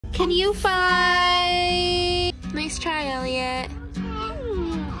Can you find... Nice try, Elliot.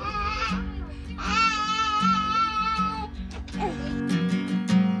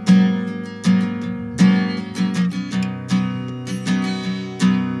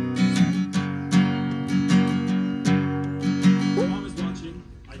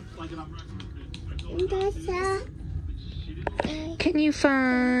 Can you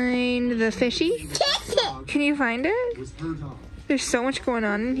find the fishy? Can you find it? There's so much going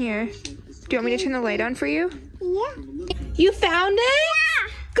on in here. Do you want me to turn the light on for you? Yeah. You found it? Yeah.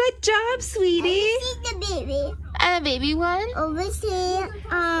 Good job, sweetie. I see the baby. And a baby one? Over here.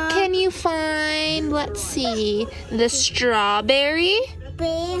 Can you find, let's see, the strawberry?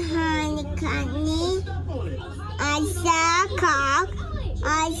 Behind the company. I saw a cock.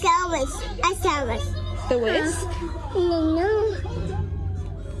 I saw this. The whiz? No.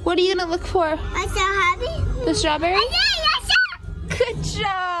 What are you gonna look for? I saw happy. The strawberry? I saw. Good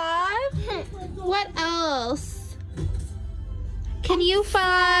job. What else? Can you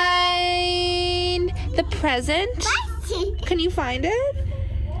find the present? Can you find it?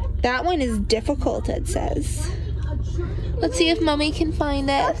 That one is difficult, it says. Let's see if Mommy can find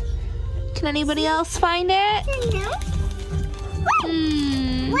it. Can anybody else find it?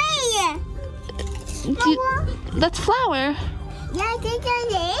 Wait. That's flour. Yeah,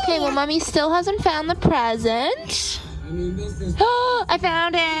 Okay, well, Mommy still hasn't found the present. Oh, I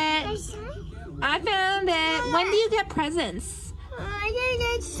found it. I found it. When do you get presents? I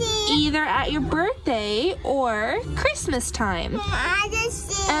didn't see. Either at your birthday or Christmas time. I didn't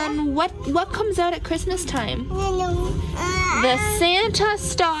see. And what comes out at Christmas time? The Santa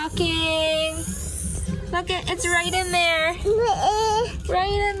stocking. Look, it's right in there.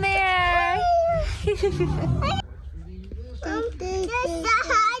 Right in there.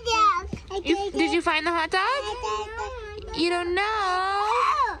 Did you find the hot dog? You don't know?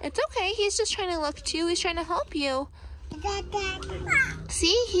 It's okay. He's just trying to look too. He's trying to help you.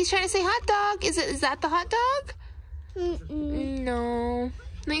 See? He's trying to say hot dog. Is that the hot dog? No.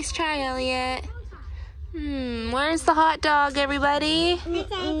 Nice try, Elliot. Where's the hot dog, everybody?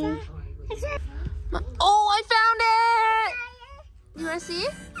 Oh, I found it! You want to see?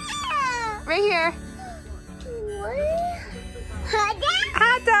 Right here. Hot dog?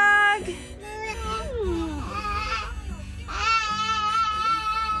 Hot dog!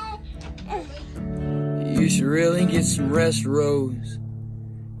 You should really get some rest, Rose.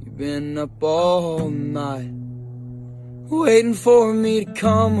 You've been up all night, waiting for me to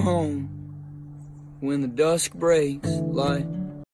come home when the dusk breaks light.